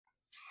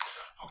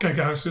Okay,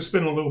 guys, it's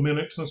been a little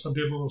minute since I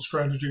did a little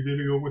strategy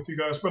video with you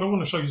guys, but I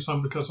want to show you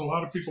something because a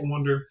lot of people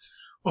wonder,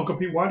 Uncle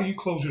Pete, why do you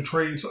close your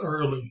trades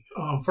early?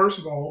 First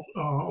of all,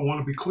 I want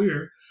to be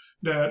clear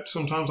that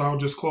sometimes I'll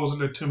just close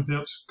it at 10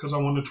 pips because I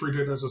want to treat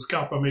it as a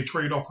scalp. I may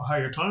trade off a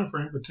higher time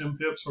frame, but 10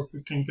 pips or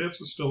 15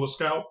 pips is still a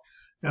scalp,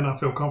 and I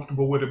feel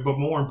comfortable with it. But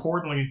more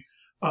importantly,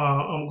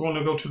 I'm going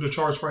to go to the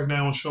charts right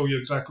now and show you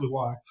exactly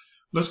why.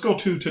 Let's go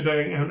to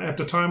today, and at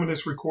the time of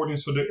this recording,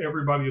 so that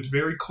everybody is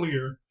very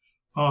clear,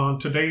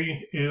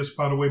 today is,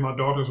 by the way, my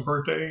daughter's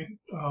birthday,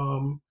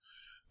 and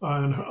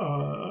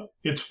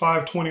it's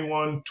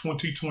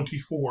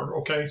 5/21/2024.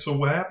 Okay, so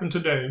what happened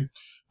today?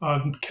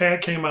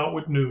 CAD came out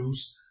with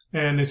news,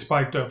 and it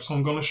spiked up. So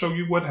I'm going to show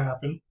you what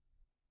happened.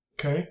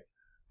 Okay,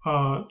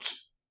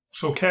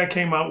 so CAD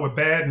came out with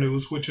bad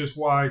news, which is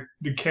why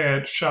the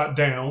CAD shot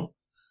down,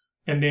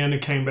 and then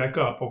it came back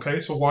up. Okay,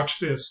 so watch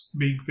this.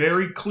 Be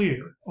very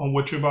clear on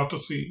what you're about to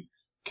see.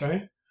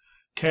 Okay,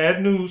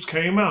 CAD news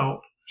came out,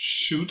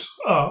 shoots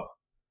up,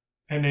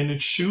 and then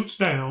it shoots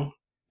down,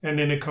 and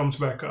then it comes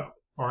back up.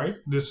 All right,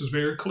 this is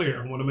very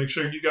clear. I want to make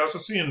sure you guys are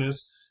seeing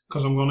this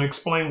because I'm going to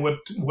explain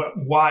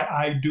why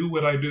I do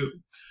what I do.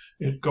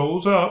 It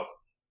goes up,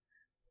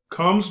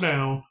 comes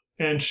down,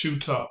 and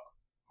shoots up.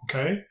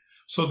 Okay,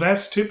 so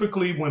that's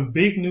typically when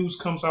big news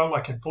comes out,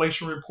 like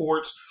inflation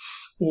reports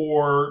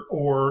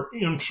or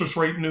interest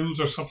rate news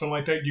or something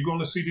like that. You're going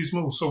to see these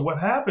moves. So what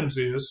happens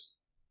is,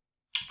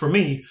 for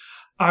me,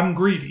 I'm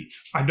greedy.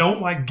 I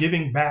don't like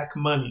giving back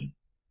money.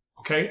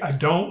 Okay, I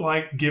don't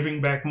like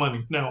giving back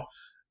money. Now,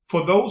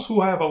 for those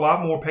who have a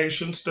lot more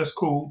patience, that's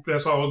cool.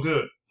 That's all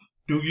good.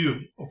 Do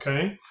you?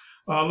 Okay.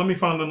 Let me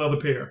find another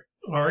pair.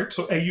 All right.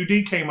 So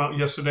AUD came out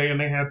yesterday, and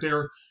they had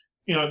their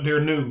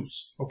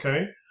news.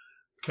 Okay.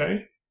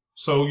 Okay.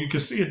 So you can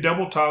see it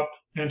double topped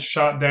and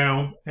shot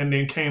down, and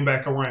then came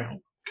back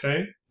around.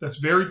 Okay. That's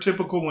very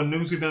typical when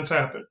news events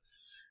happen.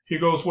 Here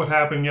goes what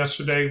happened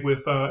yesterday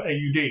with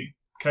AUD.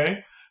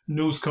 Okay.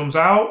 News comes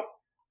out,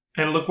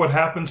 and look what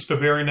happens the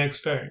very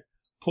next day.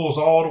 Pulls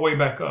all the way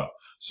back up.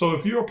 So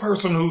if you're a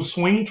person who's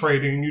swing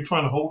trading, you're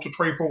trying to hold your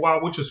trade for a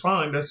while, which is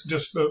fine. That's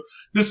just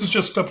this is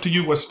just up to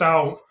you what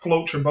style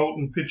floats your boat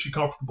and fits you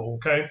comfortable.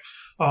 Okay.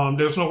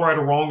 There's no right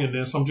or wrong in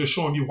this. I'm just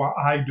showing you why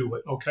I do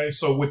it. Okay.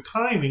 So with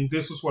timing,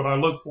 this is what I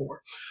look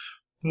for.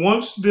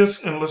 Once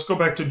this, and let's go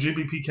back to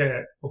GBP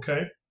CAD.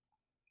 Okay.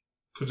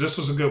 Because this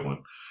is a good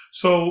one.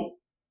 So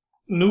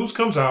news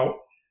comes out,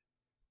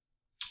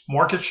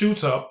 market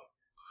shoots up.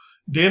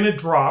 Then it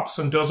drops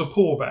and does a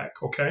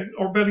pullback, okay?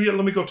 Or better yet,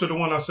 let me go to the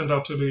one I sent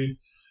out to the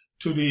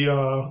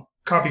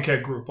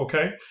Copycat group,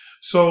 okay?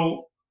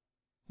 So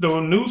the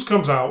news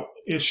comes out,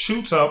 it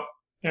shoots up,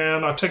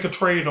 and I take a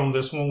trade on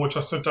this one, which I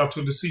sent out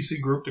to the CC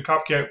group, the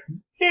Copycat,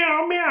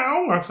 meow,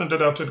 meow. I sent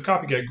it out to the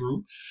Copycat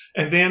group,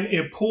 and then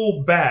it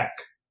pulled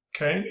back,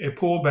 okay? It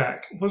pulled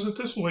back. Was it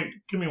this one? Wait,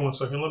 give me 1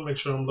 second. Let me make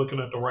sure I'm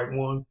looking at the right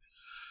one.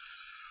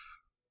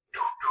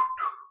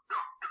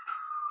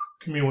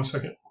 Give me 1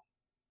 second.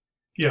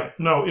 Yeah,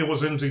 no, it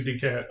was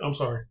NZDCAT. I'm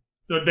sorry.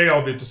 They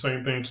all did the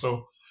same thing, so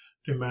it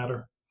didn't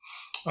matter.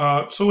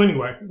 So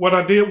anyway, what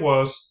I did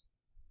was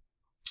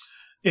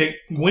it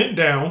went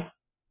down.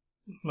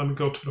 Let me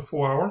go to the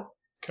 4 hour.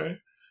 Okay.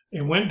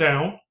 It went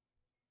down.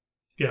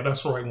 Yeah,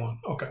 that's the right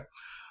one. Okay.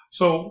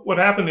 So what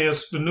happened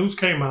is the news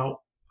came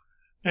out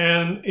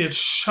and it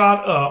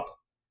shot up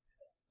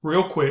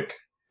real quick.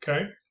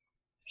 Okay.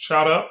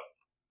 Shot up.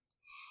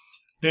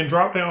 Then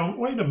dropped down.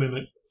 Wait a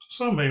minute.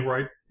 Something ain't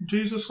right.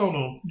 Jesus, hold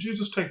on.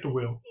 Jesus, take the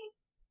wheel.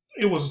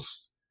 It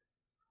was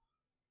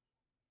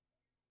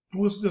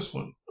this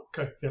one.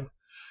 Okay, yeah.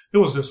 It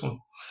was this one.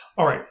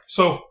 All right.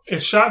 So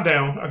it shot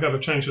down. I got to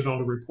change it on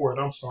the report.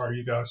 I'm sorry,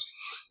 you guys.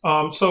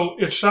 So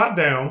it shot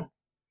down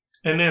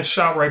and then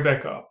shot right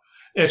back up.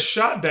 It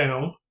shot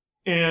down,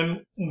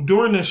 and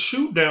during this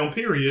shoot down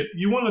period,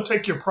 you want to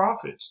take your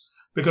profits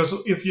because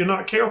if you're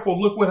not careful,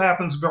 look what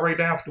happens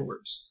right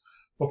afterwards.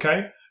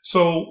 Okay.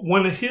 So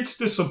when it hits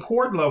the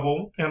support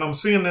level, and I'm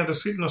seeing that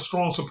it's hitting a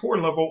strong support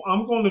level,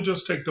 I'm going to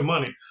just take the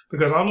money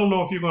because I don't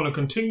know if you're going to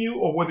continue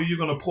or whether you're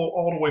going to pull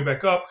all the way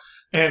back up.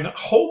 And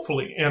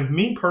hopefully, and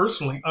me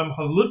personally, I'm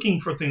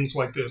looking for things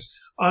like this.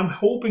 I'm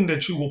hoping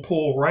that you will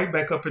pull right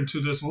back up into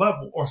this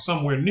level or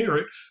somewhere near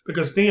it,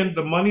 because then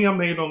the money I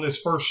made on this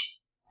first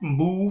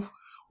move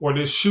or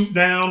this shoot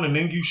down and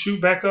then you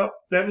shoot back up,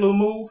 that little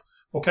move.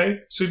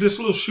 Okay. See this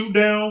little shoot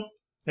down?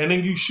 And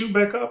then you shoot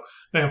back up.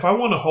 Now, if I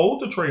want to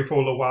hold the trade for a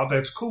little while,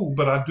 that's cool.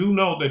 But I do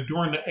know that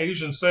during the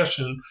Asian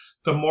session,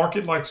 the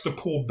market likes to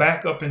pull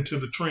back up into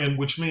the trend,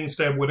 which means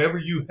that whatever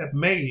you have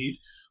made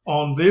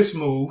on this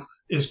move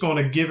is going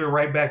to give it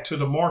right back to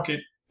the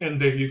market.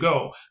 And there you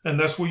go. And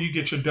that's where you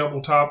get your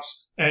double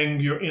tops. And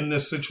you're in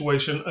this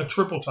situation, a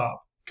triple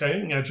top.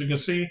 Okay. And as you can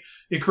see,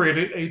 it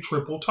created a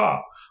triple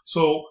top.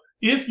 So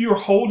if you're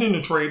holding the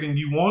trade and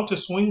you want to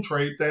swing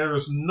trade, there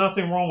is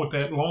nothing wrong with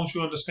that as long as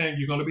you understand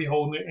you're going to be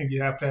holding it and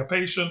you have to have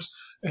patience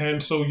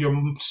And so your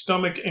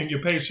stomach and your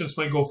patience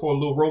may go for a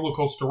little roller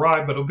coaster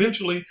ride, but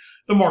eventually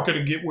the market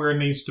will get where it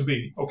needs to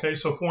be. Okay,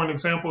 so for an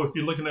example, if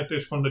you're looking at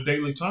this from the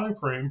daily time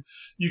frame,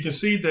 you can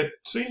see that,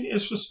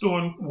 it's just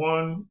doing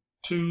 1,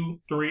 2,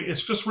 3.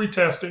 It's just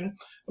retesting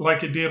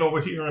like it did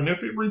over here. And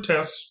if it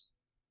retests,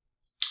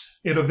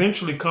 it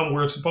eventually come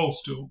where it's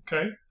supposed to.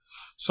 Okay,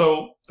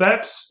 so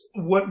that's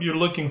what you're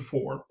looking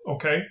for.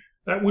 Okay,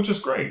 which is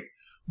great.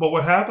 But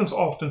what happens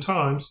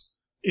oftentimes,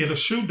 it'll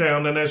shoot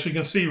down, and as you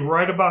can see,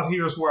 right about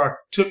here is where I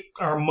took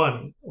our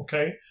money,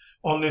 okay,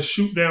 on this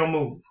shoot down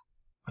move.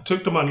 I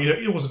took the money.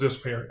 It was this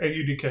pair,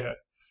 AUD-CAD.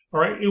 All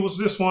right, it was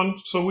this one.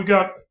 So we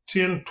got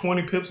 10,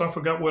 20 pips. I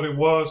forgot what it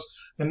was.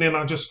 And then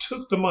I just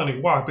took the money.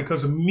 Why?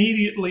 Because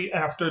immediately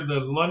after the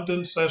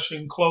London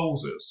session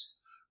closes,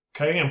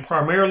 okay, and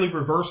primarily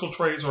reversal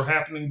trades are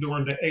happening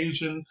during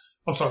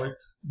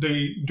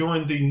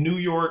during the New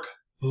York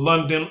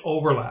London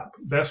overlap.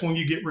 That's when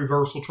you get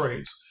reversal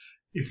trades.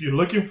 If you're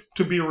looking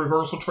to be a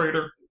reversal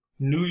trader,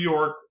 New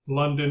York,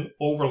 London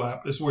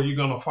overlap is where you're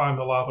going to find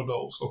a lot of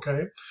those,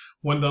 okay?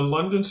 When the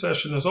London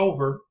session is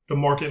over, the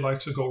market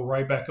likes to go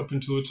right back up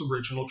into its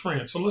original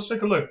trend. So let's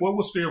take a look. What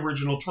was the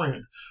original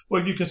trend?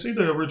 Well, you can see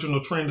the original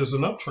trend is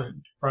an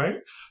uptrend, right?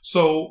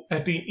 So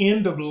at the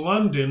end of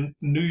London,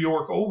 New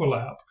York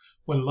overlap,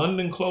 when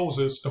London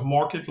closes, the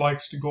market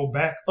likes to go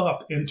back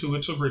up into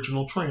its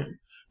original trend.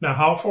 Now,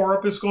 how far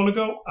up it's going to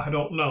go, I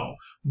don't know.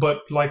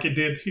 But like it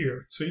did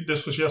here, see,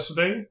 this was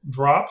yesterday,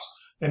 drops,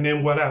 and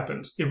then what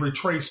happens? It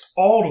retraced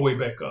all the way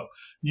back up.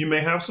 You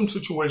may have some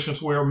situations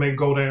where it may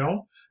go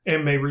down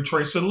and may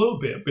retrace it a little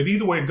bit. But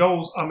either way it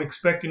goes, I'm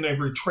expecting a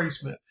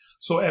retracement.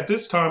 So at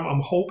this time,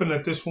 I'm hoping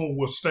that this one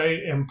will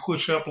stay and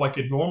push up like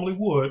it normally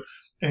would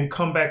and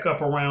come back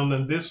up around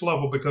in this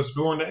level, because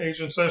during the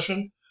Asian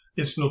session,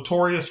 it's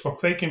notorious for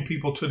faking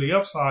people to the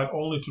upside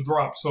only to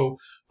drop. So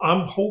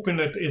I'm hoping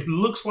that it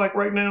looks like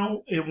right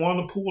now it want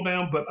to pull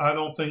down, but I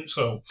don't think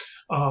so.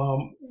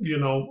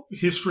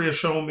 History has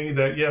shown me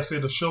that, yes,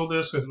 it'll show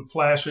this, it'll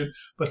flash it,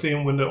 but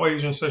then when the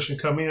Asian session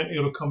come in,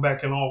 it'll come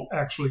back and all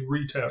actually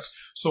retest.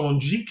 So on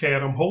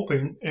GCAD, I'm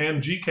hoping,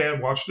 and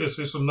GCAD, watch this,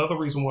 it's another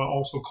reason why I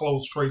also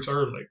close trades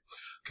early.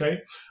 Okay,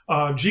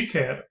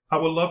 GCAD, I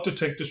would love to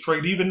take this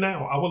trade even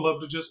now. I would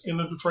love to just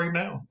enter the trade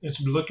now.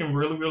 It's looking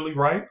really, really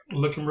ripe,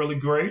 looking really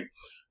great.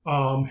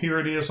 Here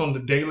it is on the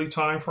daily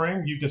time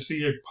frame. You can see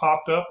it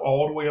popped up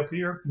all the way up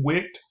here,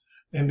 wicked,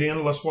 and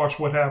then let's watch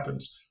what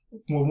happens.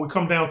 When we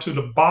come down to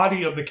the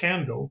body of the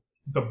candle,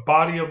 the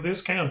body of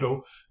this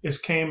candle is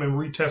came and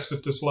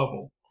retested this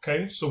level.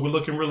 Okay, so we're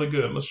looking really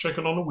good. Let's check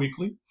it on the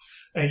weekly,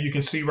 and you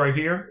can see right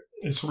here,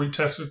 it's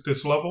retested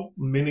this level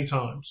many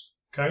times.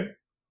 Okay.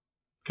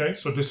 Okay,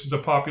 so this is the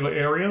popular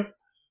area,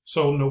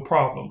 so no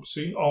problem.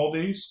 See all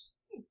these?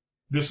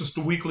 This is the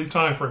weekly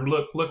time frame.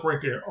 Look right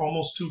there,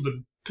 almost to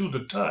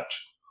the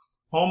touch,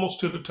 almost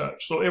to the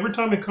touch. So every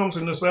time it comes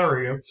in this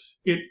area,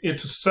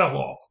 it's a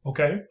sell-off.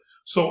 Okay,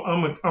 so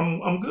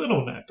I'm good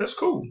on that. That's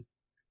cool.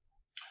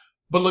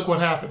 But look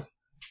what happened.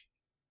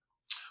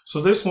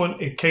 So this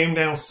one, it came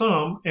down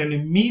some, and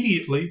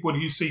immediately, what do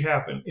you see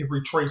happen? It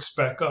retraced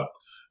back up.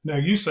 Now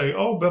you say,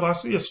 oh, but I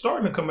see it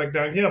starting to come back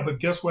down. Yeah, but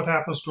guess what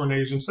happens during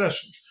Asian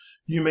session?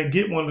 You may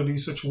get one of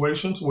these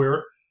situations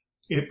where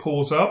it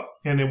pulls up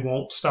and it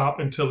won't stop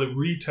until it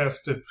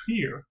retested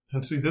here.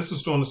 And see, this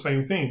is doing the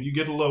same thing. You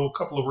get a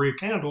couple of red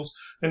candles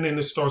and then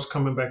it starts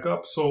coming back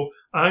up. So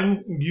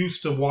I'm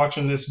used to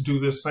watching this do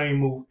this same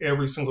move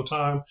every single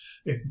time.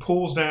 It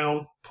pulls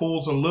down,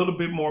 pulls a little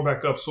bit more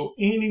back up. So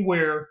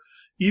anywhere,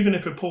 even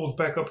if it pulls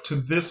back up to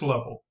this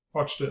level,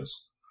 watch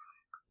this.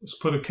 Let's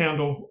put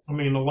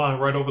a line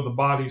right over the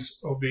bodies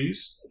of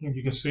these.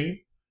 You can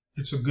see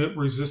it's a good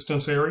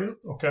resistance area,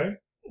 okay?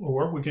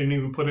 Or we can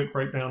even put it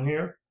right down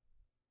here.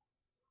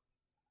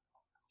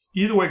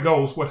 Either way it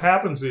goes, what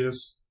happens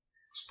is,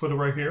 let's put it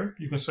right here.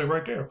 You can say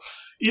right there.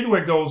 Either way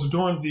it goes,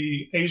 during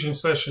the Asian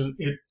session,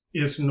 it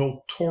is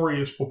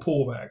notorious for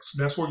pullbacks.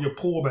 That's where your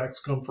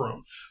pullbacks come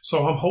from.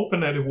 So I'm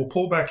hoping that it will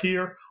pull back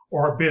here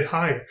or a bit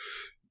higher.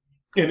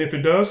 And if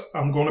it does,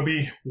 I'm going to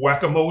be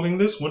whack-a-moling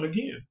this one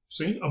again.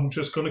 See, I'm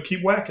just going to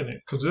keep whacking it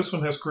because this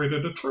one has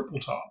created a triple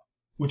top,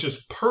 which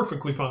is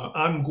perfectly fine.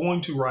 I'm going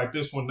to ride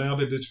this one now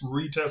that it's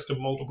retested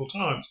multiple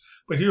times.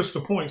 But here's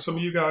the point. Some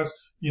of you guys,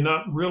 you're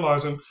not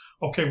realizing,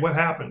 okay, what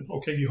happened?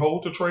 Okay, you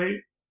hold the trade,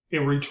 it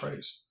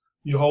retraced.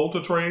 You hold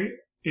the trade,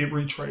 it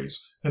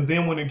retraced. And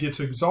then when it gets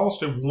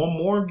exhausted one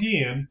more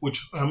again,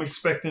 which I'm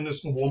expecting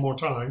this one more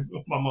time,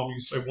 my mom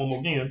used to say one more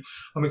again,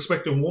 I'm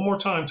expecting one more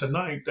time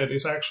tonight that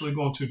it's actually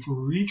going to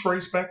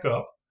retrace back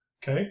up,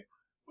 okay?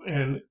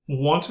 And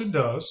once it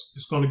does,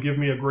 it's going to give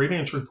me a great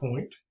entry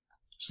point.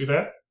 See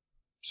that?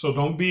 So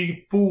don't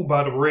be fooled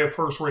by the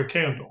first red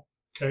candle,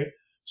 okay?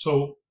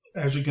 So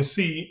as you can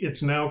see,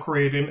 it's now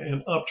creating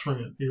an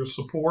uptrend. Here's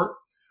support,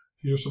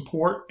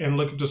 and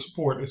look at the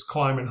support. It's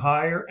climbing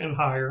higher and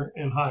higher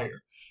and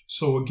higher.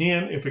 So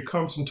again, if it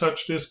comes and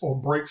touch this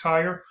or breaks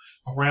higher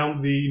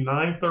around the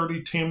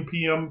 9:30, 10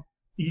 p.m.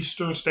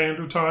 Eastern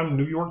Standard Time,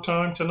 New York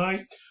time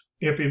tonight,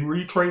 if it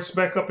retraces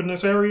back up in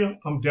this area,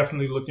 I'm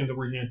definitely looking to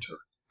re-enter.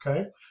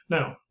 Okay.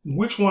 Now,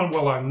 which one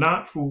will I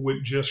not fool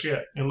with just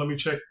yet? And let me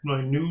check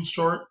my news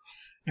chart.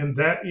 And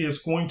that is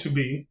going to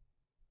be,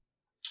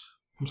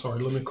 I'm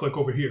sorry, let me click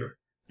over here.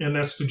 And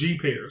that's the G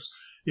pairs.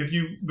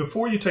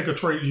 Before you take a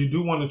trade, you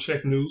do want to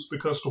check news,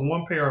 because the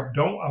one pair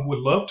I would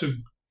love to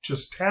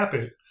just tap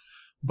it,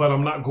 but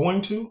I'm not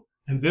going to.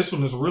 And this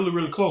one is really,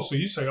 really close. So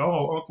you say,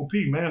 oh, Uncle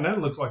P, man, that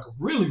looks like a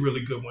really,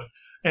 really good one.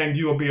 And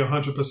you'll be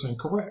 100%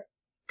 correct.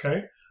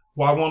 Okay.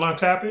 Why won't I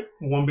tap it?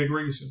 One big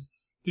reason.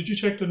 Did you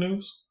check the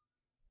news?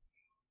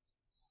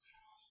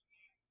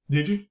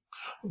 Did you?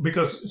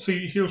 Because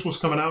see, here's what's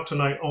coming out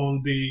tonight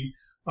on the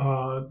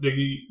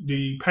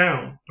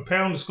pound. The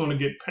pound is going to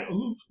get.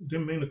 Ooh,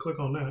 didn't mean to click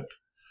on that.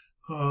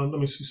 Let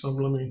me see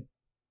something. Let me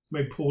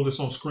maybe pull this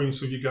on screen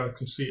so you guys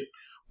can see it.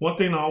 One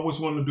thing I always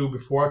want to do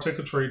before I take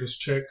a trade is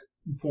check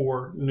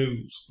for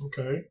news.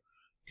 Okay,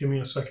 give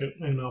me a second,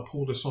 and I'll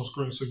pull this on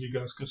screen so you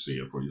guys can see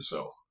it for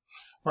yourself.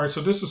 All right,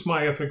 so this is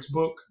my FX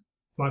book,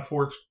 my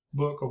Forex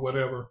book, or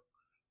whatever.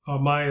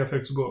 My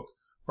FX book.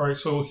 All right,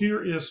 so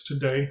here is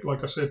today.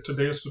 Like I said,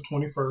 today is the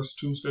 21st,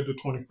 Tuesday the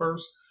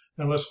 21st.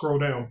 And let's scroll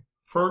down.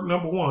 For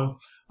number one,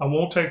 I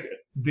won't take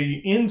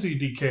the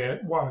NZD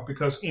CAD. Why?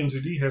 Because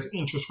NZD has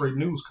interest rate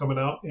news coming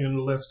out in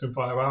less than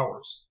 5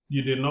 hours.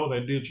 You didn't know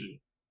that, did you?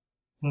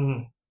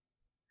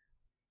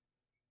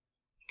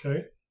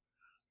 Okay.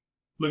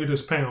 Look at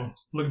this pound.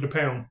 Look at the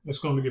pound. It's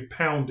going to get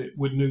pounded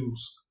with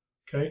news.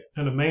 Okay.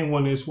 And the main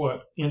one is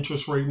what?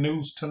 Interest rate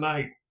news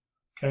tonight.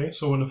 Okay,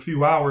 so in a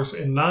few hours,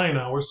 in 9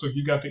 hours, so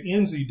you got the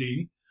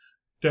NZD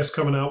that's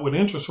coming out with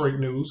interest rate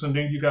news, and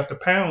then you got the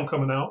pound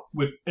coming out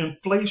with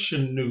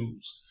inflation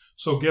news.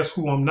 So guess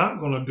who I'm not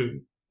going to do?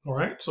 All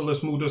right, so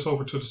let's move this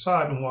over to the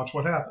side and watch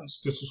what happens.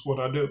 This is what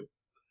I do.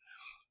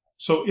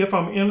 So if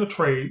I'm in a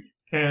trade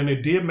and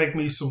it did make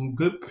me some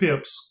good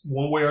pips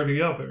one way or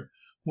the other,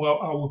 well,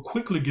 I will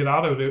quickly get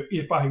out of it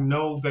if I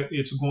know that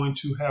it's going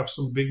to have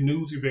some big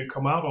news event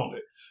come out on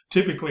it.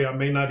 Typically, I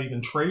may not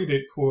even trade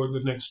it for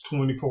the next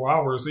 24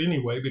 hours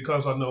anyway,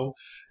 because I know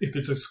if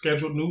it's a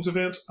scheduled news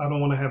event, I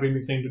don't want to have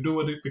anything to do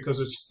with it, because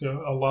it's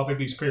a lot of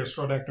these pairs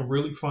start acting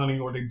really funny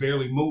or they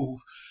barely move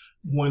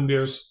when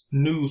there's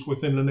news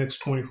within the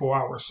next 24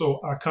 hours.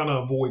 So I kind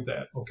of avoid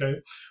that, okay?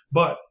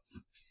 But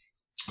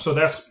so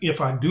that's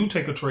if I do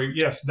take a trade,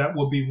 yes, that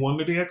will be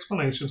one of the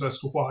explanations as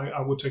to why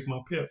I would take my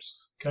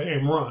pips, okay,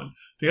 and run.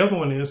 The other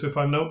one is if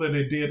I know that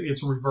it did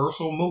its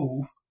reversal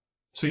move.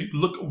 See,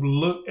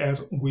 look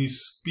as we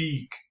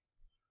speak.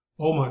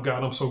 Oh my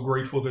God, I'm so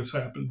grateful this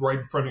happened right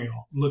in front of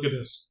y'all. Look at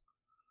this.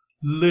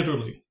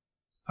 Literally,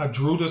 I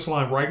drew this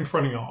line right in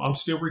front of y'all. I'm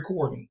still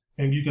recording.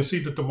 And you can see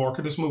that the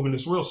market is moving.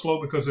 It's real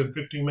slow because in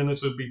 15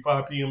 minutes, it'll be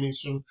 5 p.m.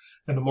 Eastern,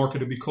 and the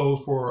market will be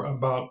closed for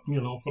about,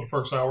 for the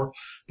first hour.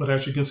 But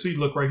as you can see,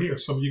 look right here.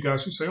 Some of you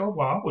guys, you say, oh,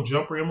 wow, I will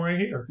jump in right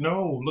here.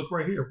 No, look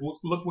right here.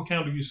 Look what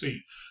candle you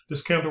see.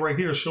 This candle right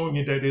here is showing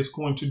you that it's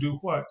going to do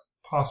what?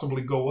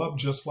 Possibly go up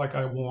just like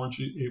I warned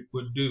you it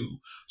would do.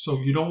 So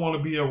you don't want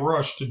to be a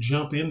rush to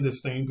jump in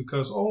this thing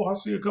because, oh, I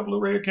see a couple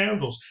of red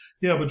candles.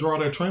 Yeah, but draw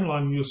that trend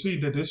line and you'll see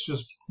that it's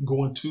just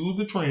going to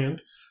the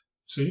trend.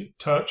 See,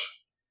 touch,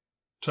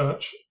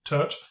 touch,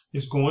 touch.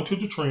 It's going to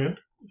the trend.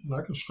 And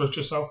I can stretch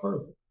this out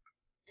further.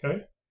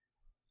 Okay.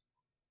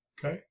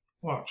 Okay.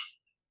 Watch.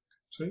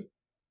 See?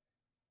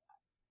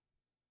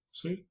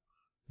 See?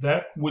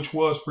 That which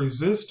was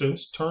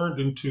resistance turned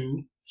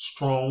into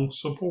strong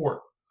support.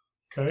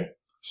 Okay.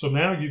 So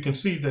now you can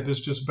see that it's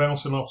just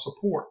bouncing off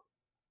support.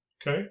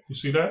 Okay. You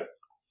see that?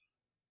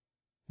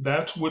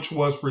 That which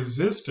was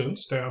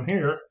resistance down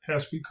here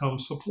has become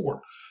support.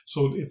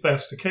 So if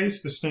that's the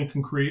case, this thing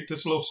can create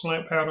this little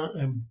slant pattern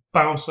and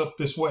bounce up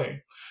this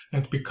way.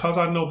 And because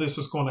I know this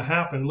is going to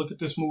happen, look at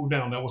this move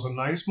down. That was a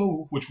nice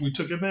move, which we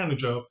took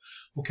advantage of.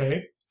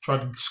 Okay.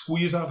 Tried to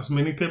squeeze out as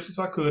many pips as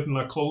I could, and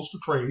I closed the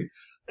trade.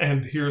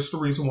 And here's the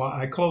reason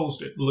why I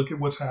closed it. Look at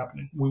what's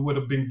happening. We would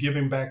have been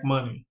giving back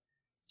money.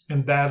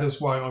 And that is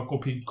why Uncle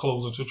P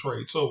closes a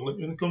trade. So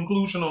in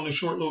conclusion on this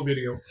short little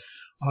video,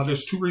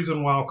 there's two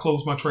reasons why I'll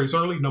close my trades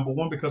early. Number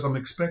one, because I'm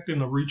expecting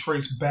a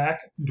retrace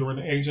back during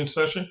the agent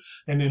session.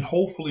 And then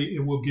hopefully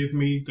it will give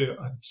me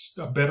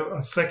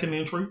a second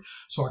entry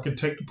so I can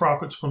take the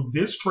profits from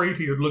this trade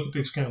here. Look at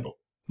this candle.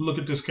 Look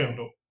at this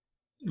candle.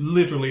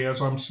 Literally as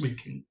I'm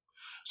speaking.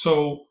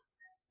 So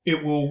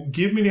it will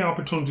give me the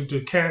opportunity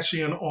to cash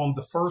in on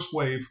the first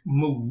wave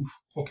move,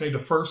 okay, the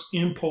first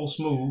impulse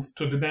move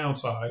to the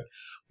downside,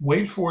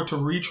 wait for it to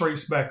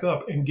retrace back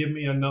up and give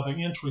me another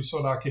entry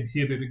so that I can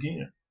hit it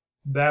again.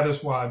 That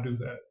is why I do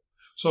that.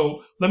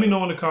 So let me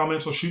know in the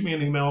comments or shoot me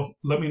an email.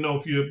 Let me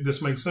know if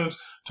this makes sense.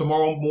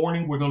 Tomorrow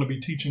morning, we're going to be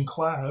teaching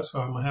class.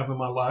 I'm having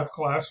my live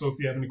class. So if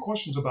you have any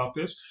questions about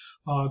this,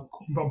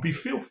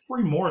 feel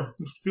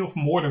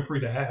more than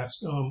free to ask.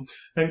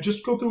 And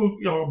just go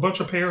through a bunch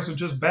of pairs and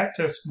just back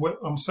test what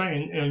I'm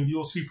saying, and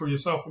you'll see for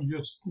yourself. And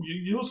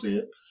you'll see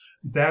it.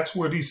 That's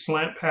where these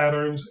slant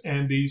patterns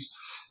and these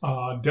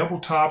double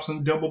tops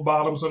and double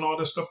bottoms and all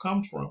this stuff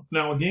comes from.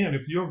 Now, again,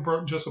 if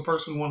you're just a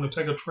person who want to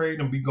take a trade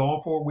and be gone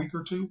for a week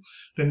or two,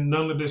 then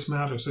none of this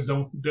matters. So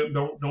don't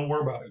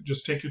worry about it.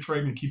 Just take your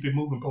trade and keep it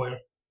moving, player.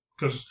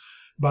 Because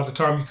by the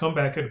time you come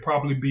back, it'll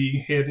probably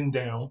be heading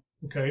down.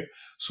 Okay,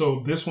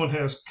 so this one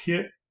has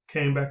hit,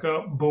 came back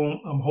up,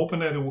 boom. I'm hoping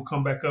that it will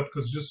come back up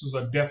because this is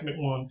a definite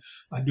one.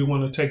 I do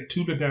want to take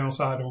to the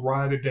downside and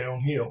ride it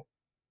downhill,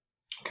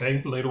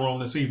 okay, later on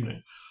this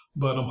evening.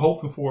 But I'm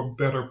hoping for a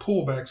better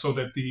pullback so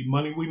that the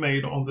money we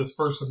made on this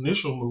first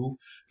initial move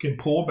can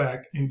pull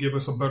back and give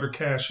us a better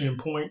cash in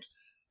point.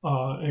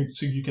 And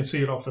so you can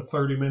see it off the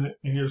 30-minute,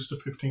 and here's the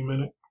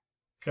 15-minute.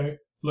 Okay,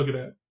 look at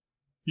that.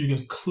 You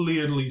can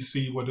clearly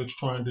see what it's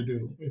trying to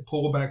do. It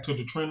pulled back to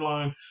the trend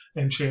line,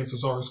 and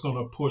chances are it's going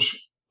to push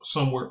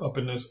somewhere up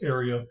in this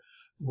area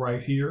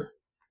right here,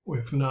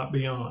 if not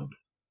beyond.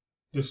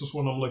 This is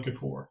what I'm looking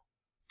for,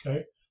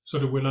 okay? So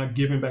that we're not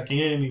giving back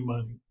any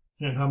money.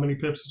 And how many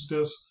pips is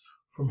this?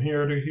 From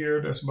here to here,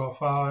 that's about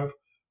 5.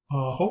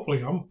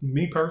 Hopefully,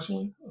 me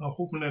personally, I'm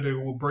hoping that it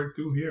will break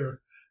through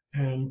here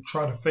and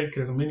try to fake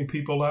as many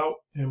people out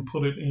and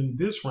put it in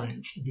this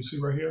range. You see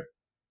right here?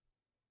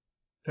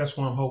 That's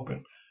what I'm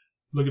hoping.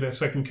 Look at that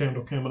second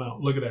candle coming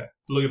out. Look at that.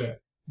 Look at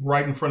that.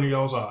 Right in front of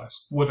y'all's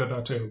eyes. What did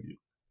I tell you?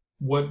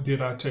 What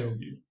did I tell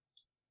you?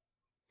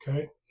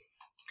 Okay.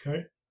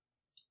 Okay.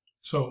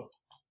 So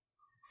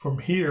from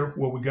here,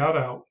 where we got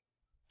out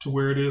to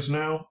where it is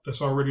now,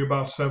 that's already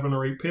about 7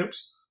 or 8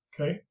 pips.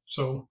 Okay.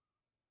 So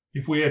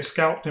if we had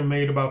scalped and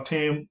made about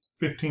 10,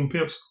 15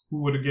 pips,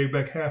 we would have gave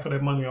back half of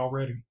that money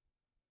already.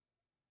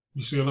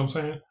 You see what I'm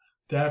saying?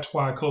 That's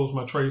why I close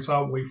my trades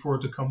out, wait for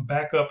it to come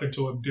back up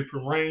into a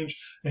different range.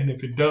 And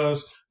if it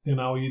does, then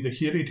I'll either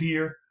hit it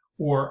here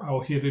or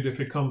I'll hit it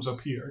if it comes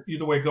up here.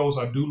 Either way it goes,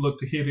 I do look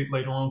to hit it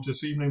later on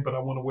this evening, but I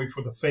want to wait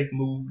for the fake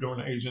move during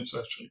the agent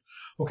session.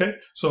 Okay,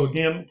 so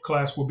again,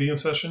 class will be in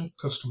session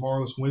because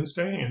tomorrow is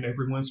Wednesday, and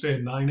every Wednesday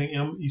at 9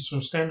 a.m.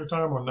 Eastern Standard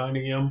Time or 9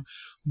 a.m.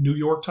 New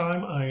York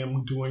time, I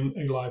am doing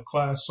a live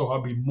class. So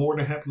I'll be more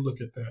than happy to look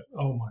at that.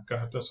 Oh my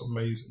God, that's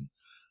amazing.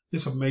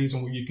 It's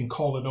amazing when you can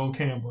call it on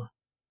camera.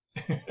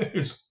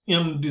 It's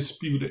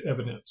undisputed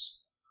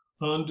evidence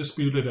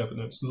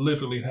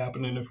literally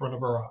happening in front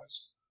of our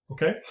eyes.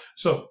 Okay,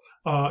 so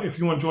if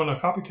you want to join our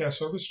Copycat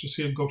service,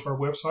 just go to our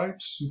website,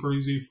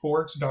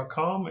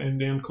 superezforex.com, and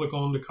then click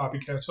on the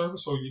Copycat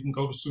service, or you can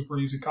go to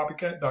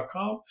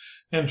superezcopycat.com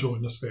and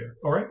join us there.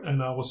 All right,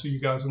 and I will see you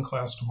guys in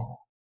class tomorrow.